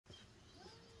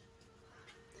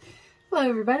Hello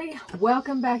everybody,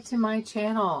 welcome back to my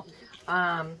channel.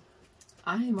 I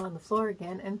am on the floor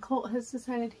again and Colt has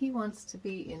decided he wants to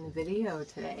be in video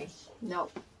today. No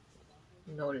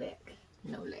lick.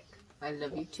 I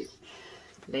love you too.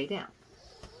 Lay down.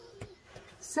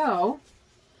 So,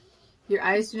 your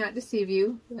eyes do not deceive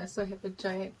you. Yes, I have a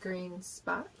giant green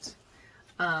spot.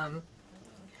 I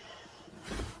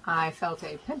felt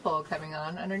a pimple coming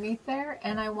on underneath there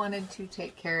and I wanted to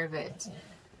take care of it.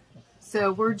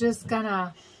 So we're just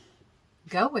gonna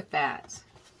go with that.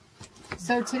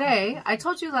 So today, I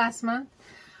told you last month,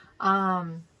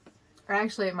 or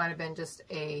actually it might have been just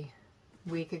a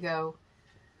week ago.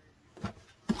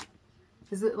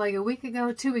 Is it like a week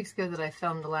ago? 2 weeks ago that I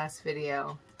filmed the last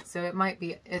video. So it might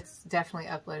be, it's definitely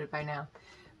uploaded by now.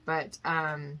 But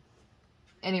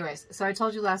anyways, so I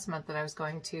told you last month that I was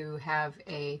going to have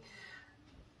an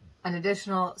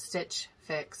additional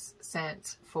StitchFix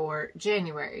sent for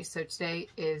January. So today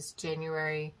is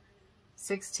January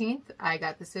 16th. I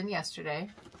got this in yesterday.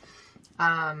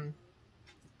 I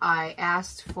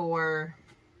asked for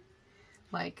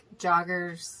like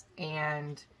joggers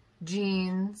and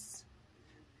jeans.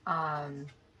 Kind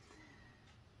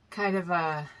of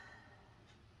a,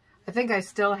 I think I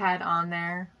still had on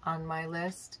there on my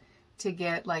list to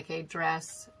get like a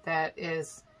dress that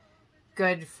is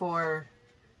good for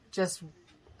just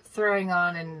throwing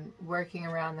on and working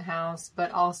around the house,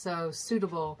 but also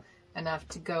suitable enough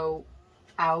to go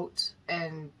out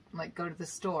and like go to the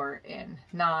store in,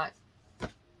 not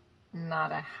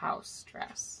a house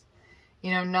dress,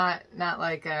 you know, not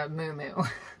like a muumuu.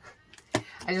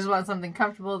 I just want something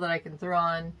comfortable that I can throw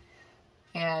on,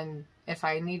 and if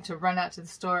I need to run out to the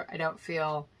store, I don't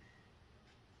feel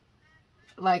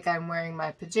like I'm wearing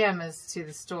my pajamas to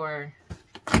the store.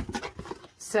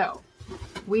 So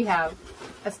we have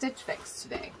a StitchFix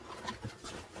today.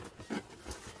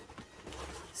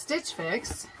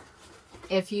 StitchFix,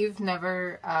 if you've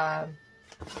never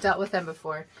dealt with them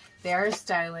before, they are a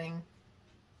styling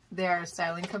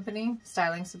company,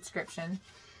 styling subscription,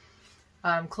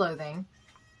 clothing,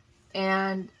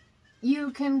 and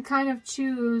you can kind of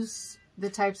choose the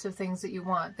types of things that you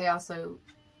want. They also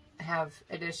have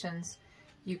editions.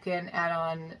 You can add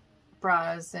on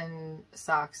bras and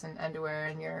socks and underwear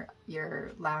and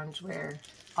your loungewear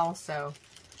also.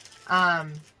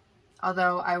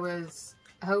 Although I was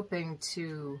hoping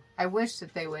to, I wish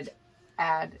that they would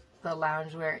add the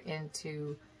loungewear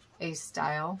into a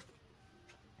style,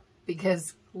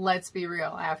 because let's be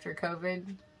real, after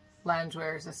COVID,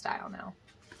 loungewear is a style now.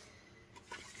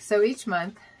 So each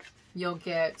month you'll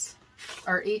get,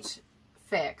 or each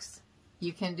fix,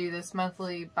 you can do this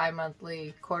monthly,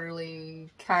 bi-monthly,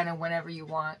 quarterly, kind of whenever you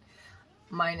want.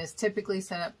 Mine is typically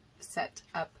set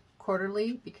up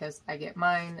quarterly because I get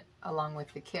mine along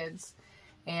with the kids.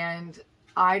 And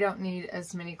I don't need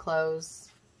as many clothes.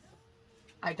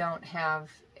 I don't have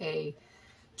a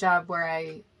job where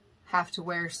I have to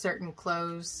wear certain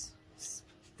clothes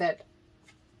that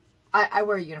I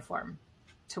wear a uniform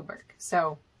to work.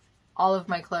 So all of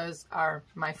my clothes are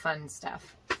my fun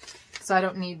stuff. So I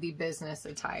don't need the business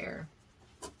attire.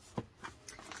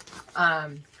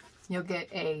 You'll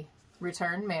get a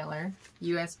return mailer,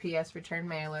 USPS return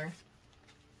mailer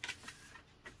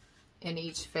in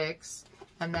each fix.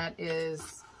 And that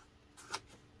is,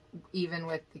 even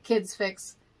with the kids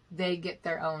fix, they get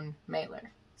their own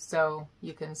mailer. So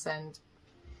you can send,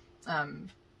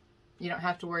 you don't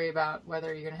have to worry about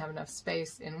whether you're going to have enough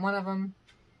space in one of them.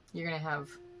 You'll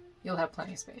have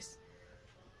plenty of space.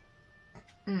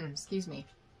 Excuse me.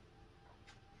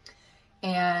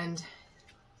 And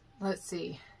let's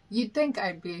see. You'd think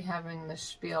I'd be having the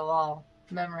spiel all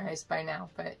memorized by now,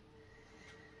 but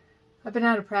I've been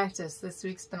out of practice. This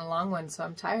week's been a long one, so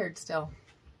I'm tired still.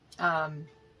 So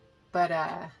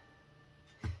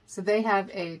they have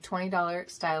a $20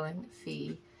 styling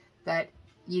fee that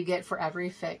you get for every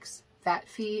fix. That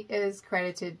fee is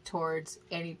credited towards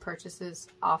any purchases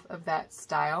off of that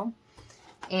style.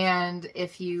 And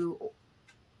if you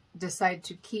decide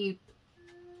to keep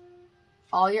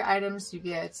all your items, you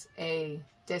get a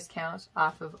discount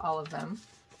off of all of them.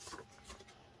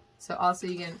 So also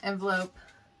you get an envelope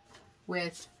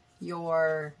with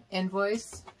your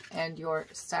invoice and your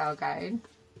style guide.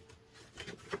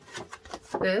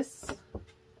 This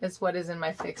is what is in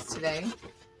my fix today.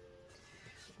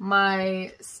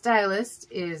 My stylist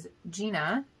is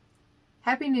Gina.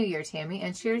 Happy New Year, Tammy,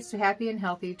 and cheers to happy and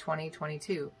healthy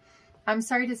 2022. I'm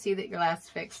sorry to see that your last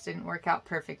fix didn't work out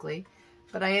perfectly,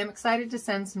 but I am excited to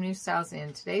send some new styles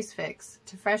in today's fix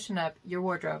to freshen up your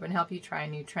wardrobe and help you try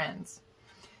new trends.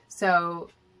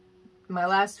 So my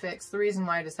last fix, the reason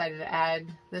why I decided to add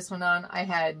this one on, I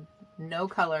had no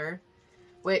color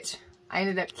which I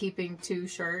ended up keeping 2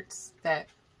 shirts that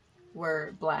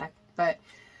were black. But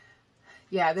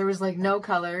yeah, there was like no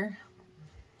color,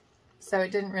 so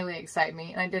it didn't really excite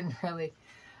me, and I didn't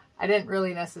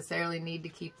really necessarily need to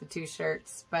keep the 2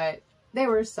 shirts, but they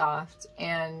were soft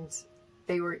and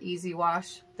they were easy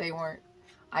wash.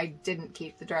 I didn't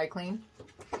keep the dry clean.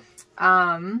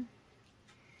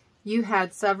 You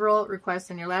had several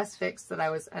requests in your last fix that I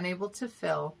was unable to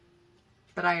fill,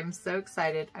 but I am so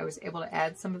excited I was able to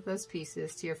add some of those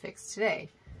pieces to your fix today.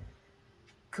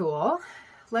 Cool.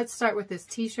 Let's start with this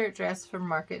t-shirt dress from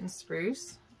Market and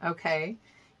Spruce. Okay.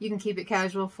 You can keep it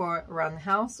casual for around the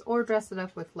house or dress it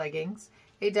up with leggings,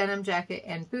 a denim jacket,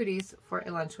 and booties for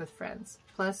a lunch with friends.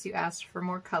 Plus, you asked for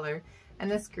more color,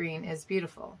 and this green is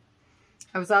beautiful.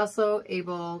 I was also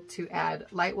able to add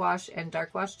light wash and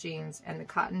dark wash jeans, and the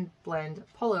cotton blend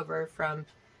pullover from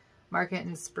Market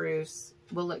and Spruce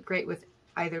will look great with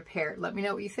either pair. Let me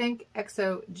know what you think.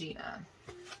 XO Gina.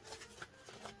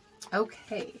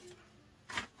 Okay.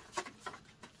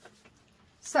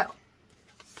 So,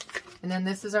 and then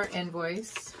this is our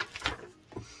invoice.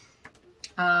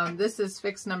 This is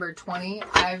fix number 20.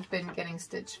 I've been getting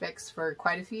StitchFix for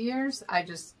quite a few years. I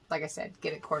just, like I said,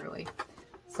 get it quarterly.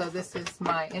 So this is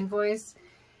my invoice.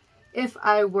 If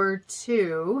I were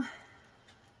to,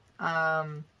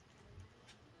 the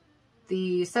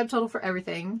subtotal for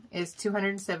everything is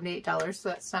 $278, so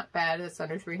that's not bad. It's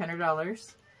under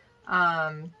 $300.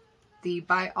 The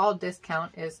buy all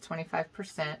discount is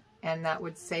 25%, and that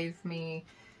would save me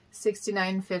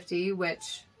 $69.50,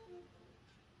 which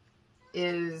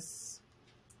is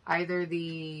either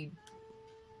the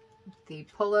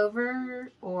pullover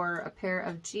or a pair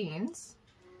of jeans.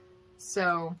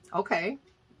 So, okay,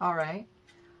 all right.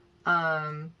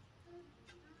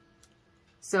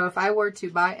 So if I were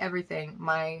to buy everything,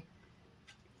 my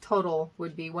total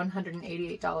would be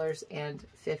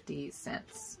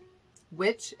 $188.50,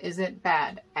 which isn't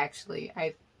bad, actually.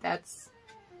 That's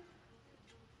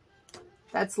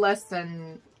less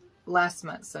than last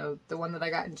month. So the one that I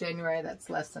got in January, that's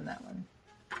less than that one.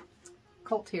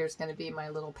 Colt here is going to be my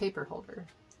little paper holder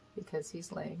because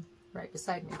he's laying right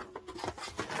beside me.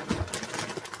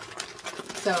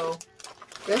 So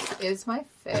this is my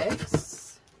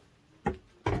fix.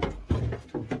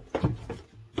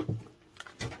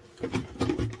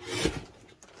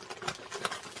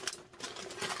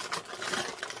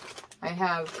 I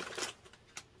have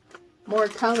more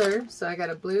color, so I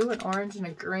got a blue, an orange, and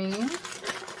a green.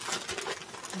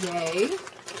 Yay.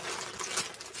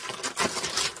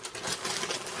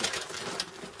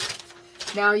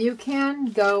 Now you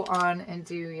can go on and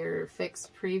do your fix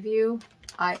preview.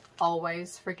 I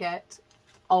always forget.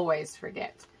 Always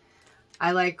forget.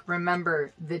 I like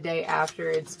remember the day after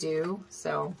it's due,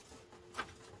 so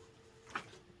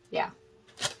yeah.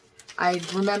 I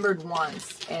remembered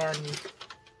once, and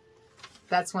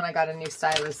that's when I got a new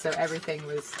stylus, so everything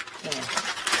was in.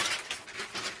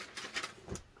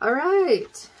 All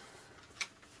right.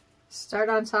 Start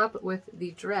on top with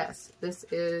the dress. This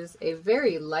is a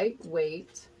very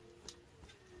lightweight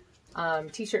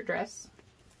t-shirt dress.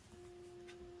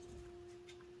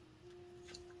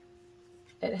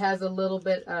 It has a little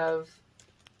bit of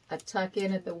a tuck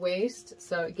in at the waist,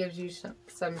 so it gives you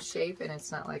some shape, and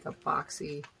it's not like a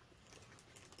boxy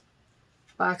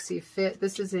fit.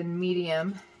 This is in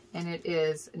medium, and it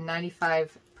is 95%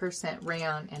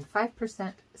 rayon and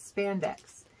 5%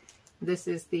 spandex. This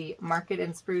is the Market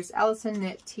and Spruce Allison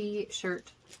knit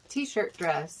t-shirt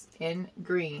dress in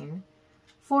green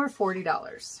for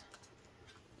 $40.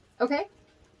 Okay.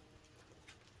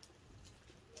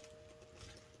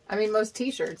 I mean, most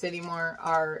t-shirts anymore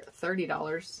are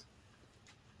 $30.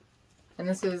 And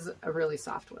this is a really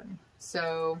soft one.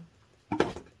 So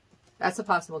that's a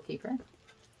possible keeper.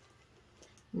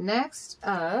 Next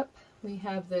up, we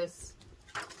have this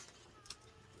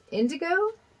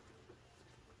indigo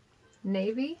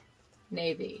navy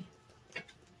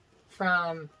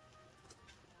from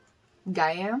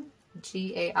Gaiam,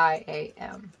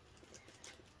 G-A-I-A-M.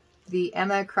 The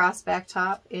Emma crossback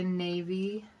top in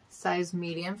navy, size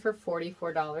medium for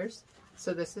 $44.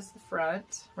 So this is the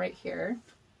front right here,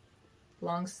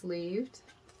 long sleeved.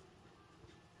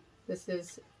 This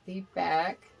is the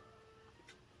back.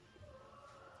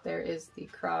 There is the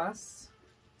cross.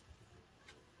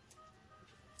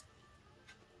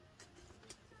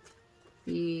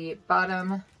 The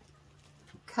bottom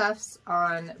cuffs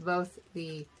on both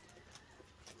the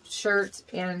shirt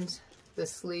and the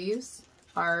sleeves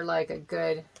are like a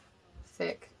good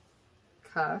thick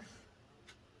cuff.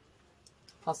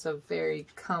 Also very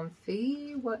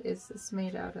comfy. What is this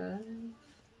made out of?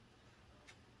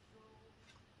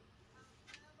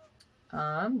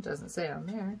 Doesn't say on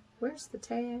there. Where's the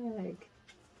tag?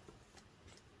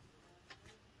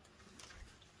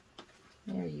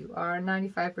 There you are,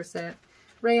 95%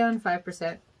 rayon,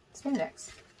 5%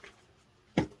 spandex.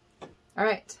 All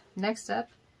right, next up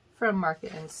from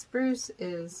Market and Spruce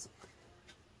is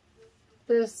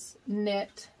this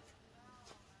knit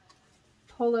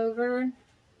pullover.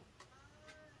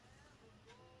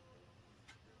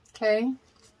 Okay,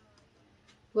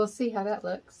 we'll see how that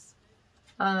looks.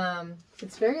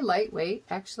 It's very lightweight,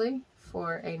 actually,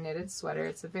 for a knitted sweater.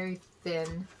 It's a very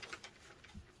thin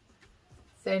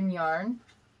yarn,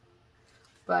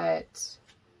 but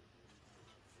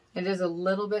it is a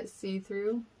little bit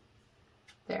see-through.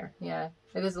 There, yeah,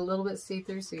 it is a little bit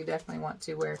see-through, so you definitely want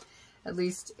to wear at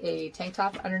least a tank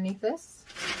top underneath this.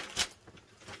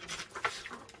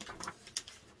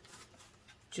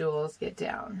 Jules, get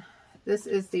down. This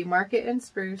is the Market and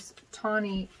Spruce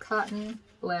Tawny Cotton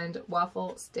Blend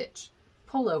Waffle Stitch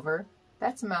Pullover.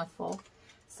 That's a mouthful.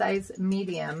 Size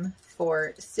medium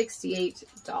for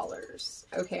 $68.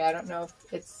 Okay, I don't know if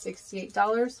it's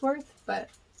 $68 worth, but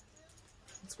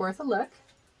it's worth a look.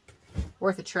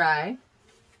 Worth a try.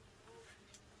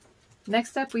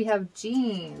 Next up, we have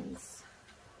jeans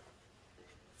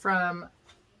from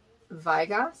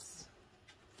Vigos.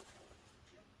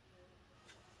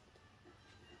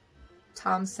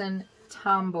 Thompson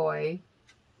Tomboy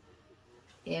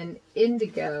in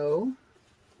indigo.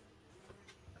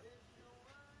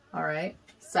 All right,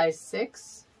 size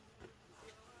 6.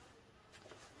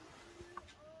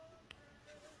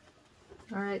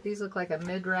 All right, these look like a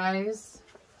mid-rise.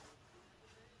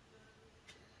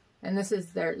 And this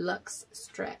is their Luxe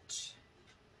Stretch.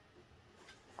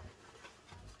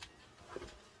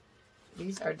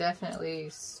 These are definitely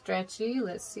stretchy.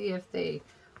 Let's see if they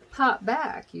pop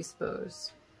back, you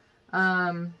suppose.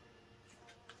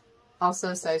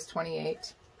 Also size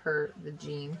 28 per the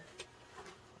jean.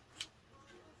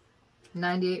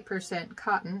 98%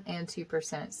 cotton and 2%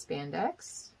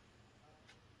 spandex.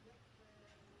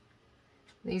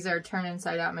 These are turn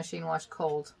inside out, machine wash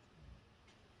cold.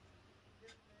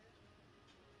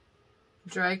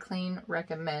 Dry clean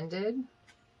recommended.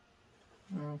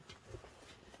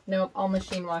 Nope, all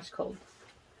machine wash cold.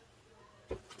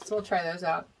 So we'll try those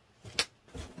out.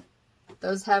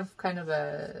 Those have kind of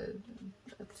a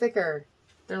thicker,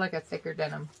 they're like a thicker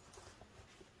denim.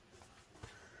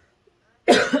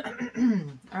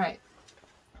 All right,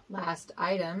 last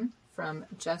item from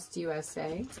Just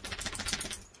USA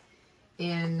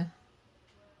in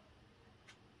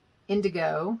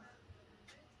indigo.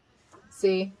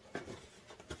 See?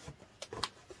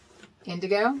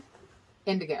 Indigo?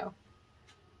 Indigo.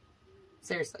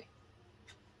 Seriously.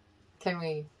 Can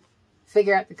we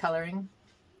figure out the coloring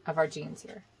of our jeans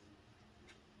here?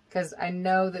 Because I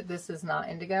know that this is not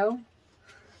indigo.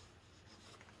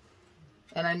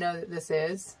 And I know that this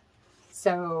is.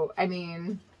 So, I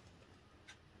mean,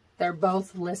 they're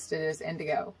both listed as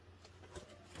indigo.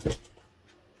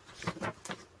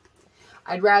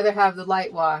 I'd rather have the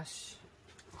light wash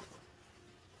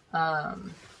or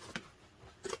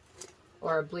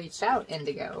a bleached out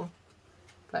indigo.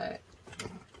 But,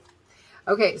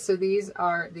 okay, so these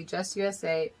are the Just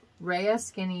USA Rhea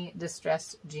Skinny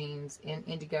Distressed Jeans in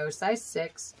indigo, size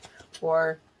 6,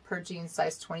 or per jean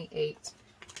size 28.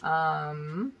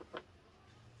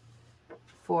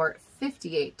 For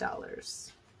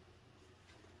 $58.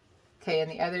 Okay,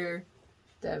 and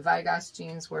the Vigos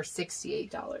jeans were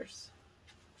 $68.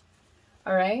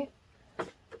 All right.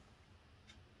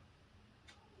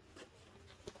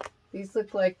 These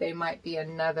look like they might be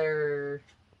another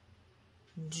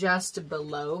just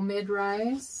below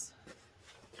mid-rise.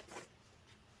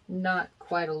 Not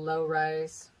quite a low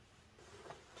rise.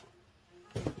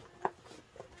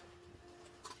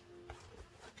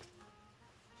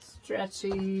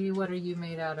 Stretchy, what are you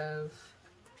made out of?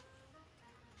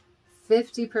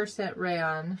 50%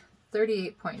 rayon,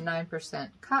 38.9%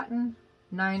 cotton,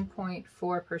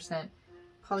 9.4%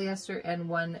 polyester, and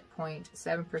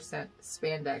 1.7%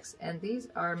 spandex. And these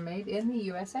are made in the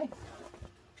USA.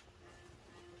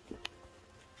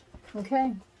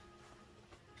 Okay.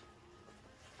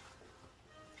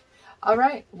 All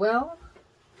right, well,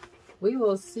 we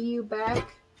will see you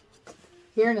back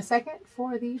here in a second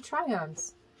for the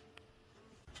try-ons.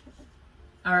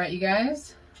 All right, you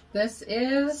guys, this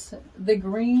is the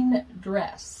green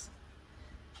dress.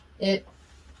 It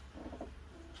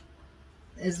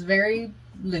is very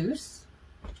loose,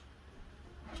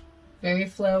 very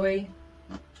flowy,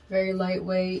 very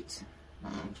lightweight.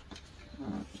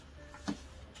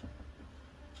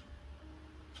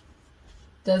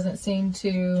 Doesn't seem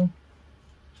to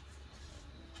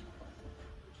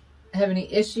have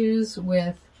any issues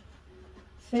with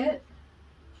fit.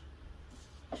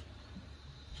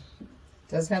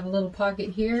 Does have a little pocket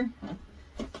here,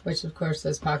 which of course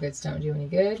those pockets don't do any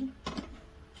good.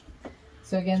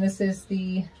 So again, this is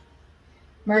the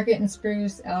Market and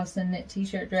Spruce Allison knit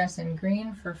t-shirt dress in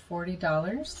green for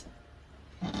 $40.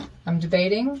 I'm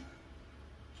debating.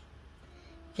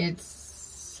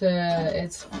 It's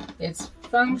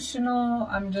functional.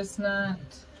 I'm just not.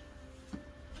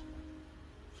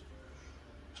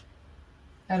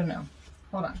 I don't know.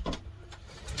 Hold on.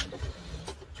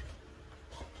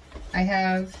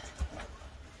 I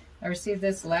received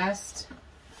this last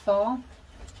fall,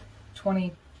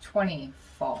 2020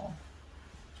 fall,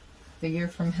 the year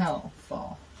from hell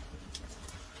fall.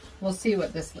 We'll see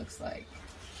what this looks like.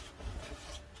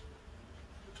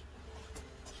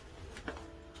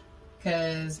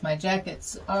 Because my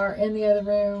jackets are in the other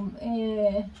room.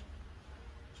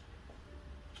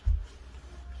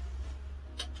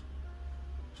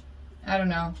 I don't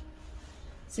know.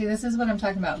 See, this is what I'm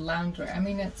talking about, loungewear. I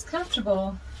mean, it's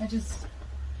comfortable. I just...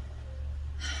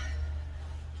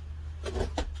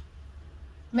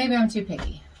 Maybe I'm too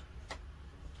picky.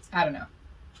 I don't know.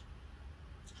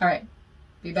 Alright,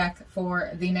 be back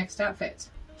for the next outfit.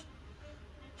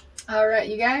 Alright,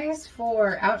 you guys,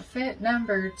 for outfit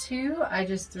number 2, I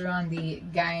just threw on the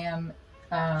Gaiam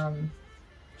Emma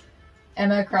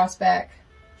crossback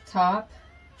top.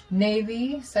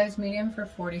 Navy, size medium for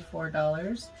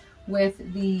 $44.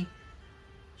 With the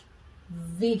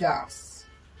Vegas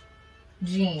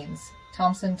jeans,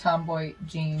 Thompson Tomboy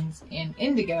jeans in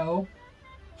indigo,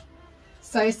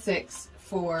 size 6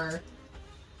 for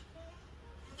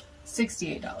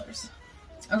 $68.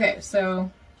 Okay,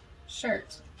 so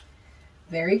shirt,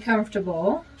 very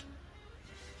comfortable,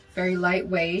 very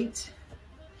lightweight.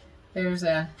 There's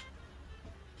a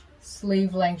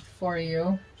sleeve length for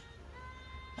you.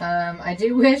 I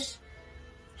do wish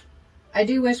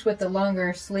with the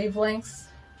longer sleeve lengths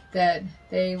that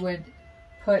they would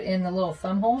put in the little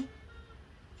thumb hole,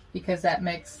 because that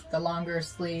makes the longer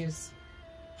sleeves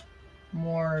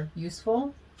more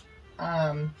useful.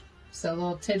 So a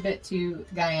little tidbit to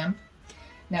Gaiam.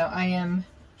 Now I am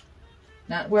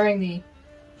not wearing the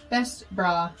best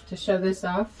bra to show this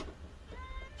off,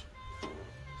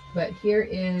 but here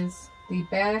is the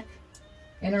back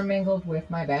intermingled with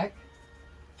my back.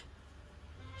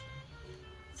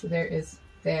 So there is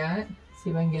that. See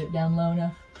if I can get it down low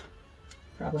enough.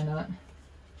 Probably not.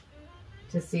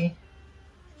 To see.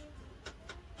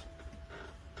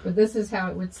 But this is how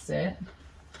it would sit.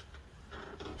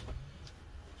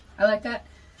 I like that.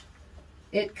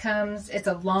 It comes, it's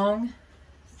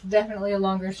definitely a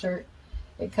longer shirt.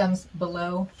 It comes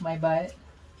below my butt.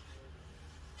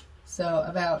 So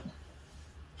about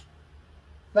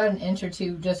an inch or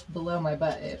two just below my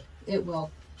butt. It will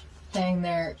hang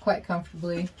there quite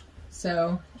comfortably.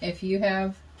 So if you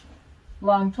have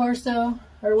long torso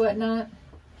or whatnot,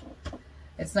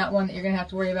 it's not one that you're gonna have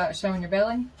to worry about showing your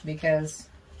belly, because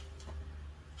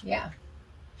yeah.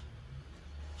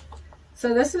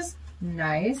 So this is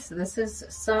nice. This is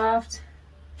soft.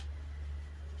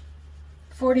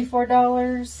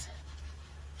 $44.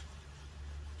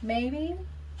 Maybe.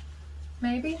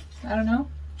 I don't know.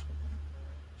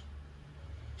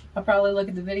 I'll probably look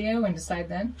at the video and decide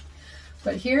then.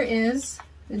 But here is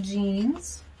the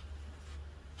jeans.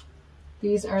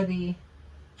 These are the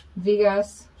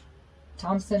Vegas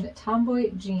Thompson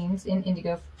Tomboy jeans in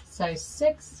indigo, size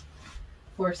 6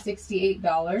 for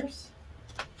 $68.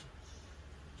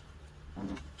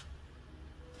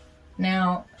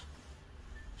 Now,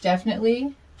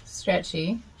 definitely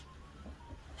stretchy.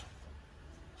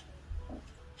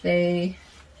 They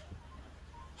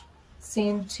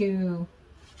seem to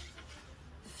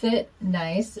fit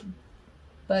nice,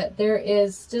 but there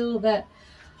is still that,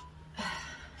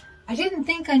 I didn't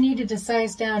think I needed to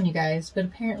size down, you guys, but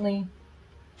apparently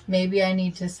maybe I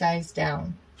need to size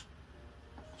down.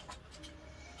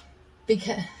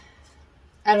 Because,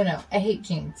 I don't know, I hate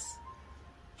jeans.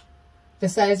 The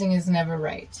sizing is never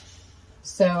right.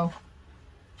 So,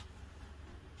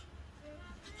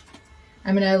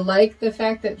 I mean, I like the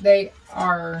fact that they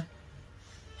are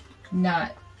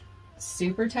not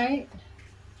super tight,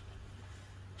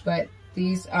 but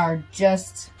these are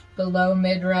just below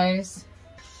mid-rise.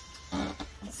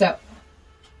 So,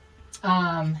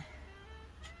 yeah,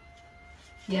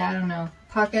 I don't know.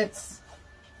 Pockets,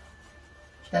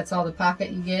 that's all the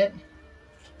pocket you get.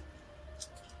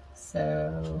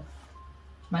 So,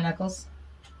 my knuckles,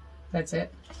 that's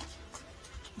it.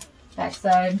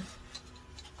 Backside,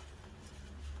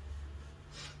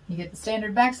 you get the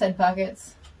standard backside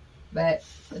pockets, but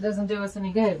it doesn't do us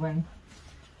any good when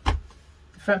the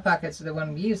front pockets are the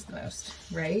one we use the most,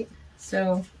 right?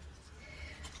 So,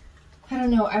 I don't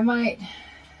know, I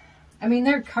mean,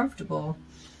 they're comfortable.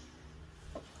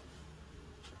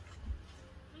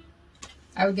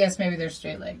 I would guess maybe they're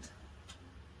straight-legged.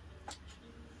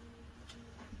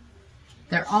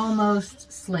 They're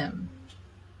almost slim.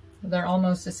 They're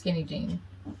almost a skinny jean.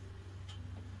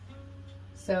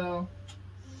 So,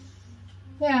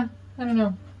 yeah, I don't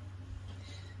know.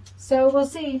 So we'll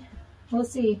see. We'll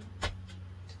see.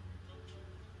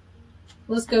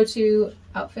 Let's go to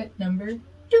outfit number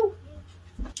 2.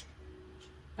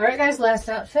 All right, guys, last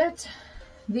outfit.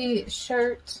 The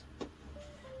shirt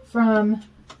from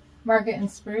Market and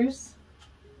Spruce.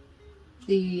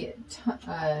 The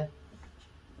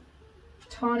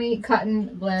tawny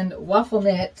cotton blend waffle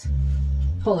knit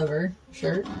pullover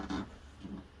shirt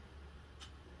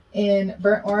in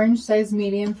burnt orange, size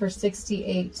medium, for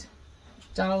 $68.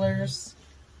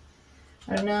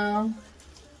 I don't know.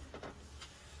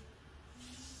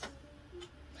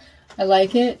 I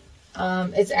like it.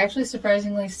 It's actually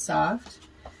surprisingly soft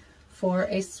for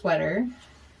a sweater,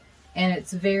 and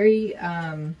it's very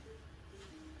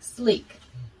sleek.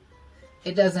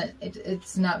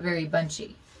 It's not very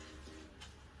bunchy.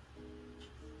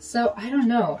 So I don't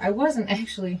know. I wasn't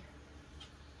actually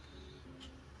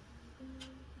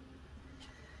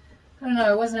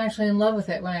in love with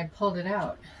it when I pulled it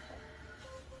out.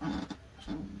 I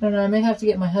don't know, I may have to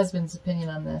get my husband's opinion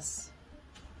on this.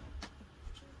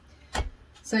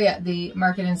 So yeah, the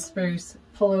Market and Spruce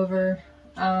pullover,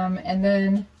 and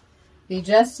then the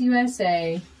Just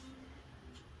USA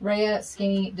Rhea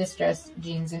Skinny Distressed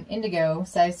Jeans in Indigo,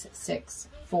 size 6,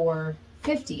 for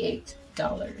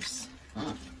 $58.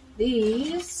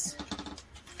 These,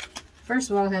 first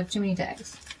of all, have too many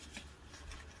tags.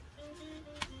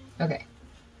 Okay.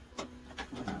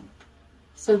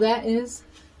 So that is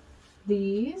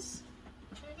these.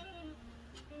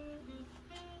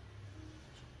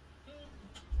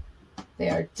 They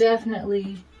are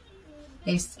definitely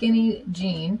a skinny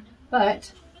jean,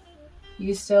 but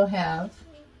you still have,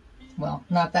 well,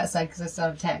 not that side because I still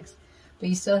have tags, but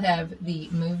you still have the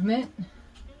movement.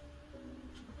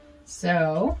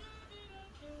 So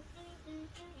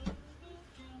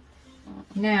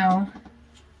now,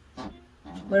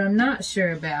 what I'm not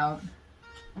sure about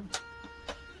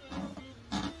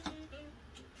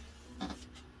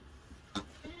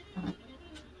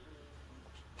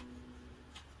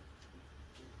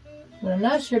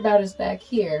is back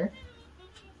here,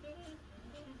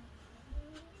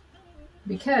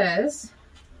 because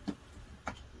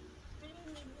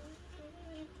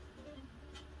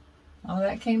all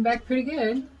that came back pretty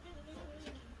good.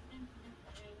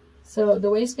 So the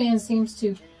waistband seems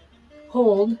to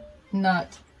hold,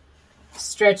 not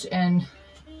stretch and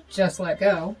just let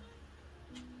go.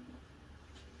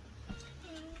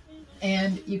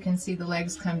 And you can see the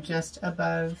legs come just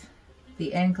above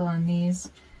the ankle on these.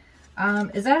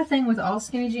 Is that a thing with all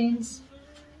skinny jeans?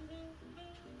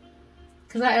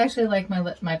 Because I actually like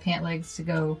my pant legs to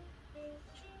go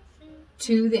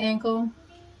to the ankle,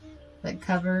 like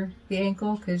cover the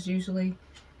ankle, because usually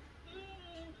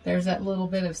there's that little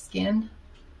bit of skin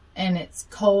and it's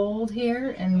cold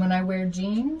here, and when I wear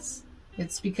jeans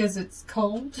it's because it's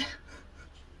cold.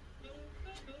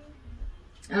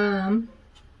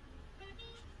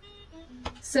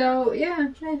 So yeah,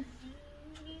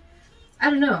 I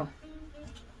don't know.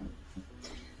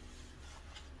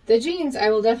 The jeans I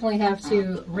will definitely have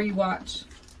to rewatch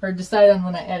or decide on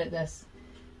when I edit this,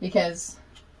 because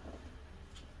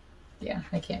yeah,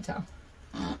 I can't tell.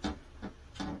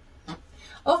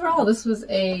 Overall, this was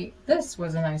a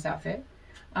nice outfit.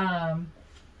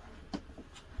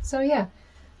 So yeah,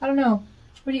 I don't know.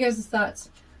 What are you guys' thoughts?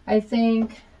 I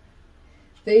think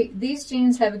these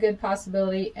jeans have a good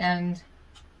possibility, and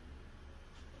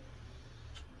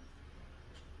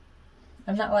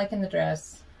I'm not liking the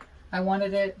dress. I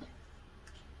wanted it,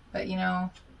 but you know,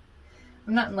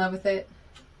 I'm not in love with it.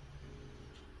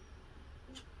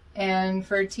 And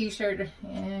for a t-shirt,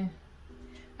 I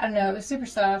don't know, it was super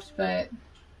soft, but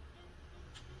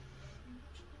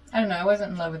I don't know, I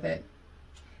wasn't in love with it.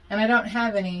 And I don't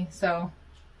have any, so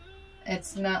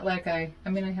it's not like I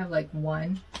mean, I have like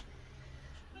one.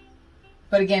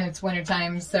 But again, it's winter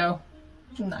time, so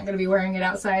I'm not going to be wearing it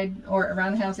outside or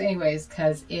around the house anyways,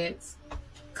 because it's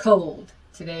cold.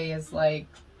 Today is like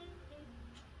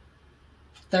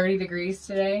 30 degrees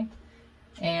today.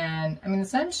 And I mean, the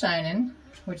sun's shining,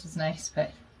 which is nice,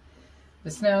 but the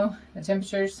snow, the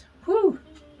temperatures, whoo,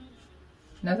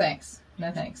 no thanks, no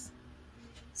thanks.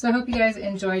 So I hope you guys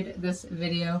enjoyed this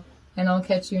video, and I'll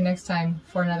catch you next time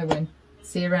for another one.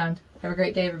 See you around. Have a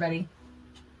great day, everybody.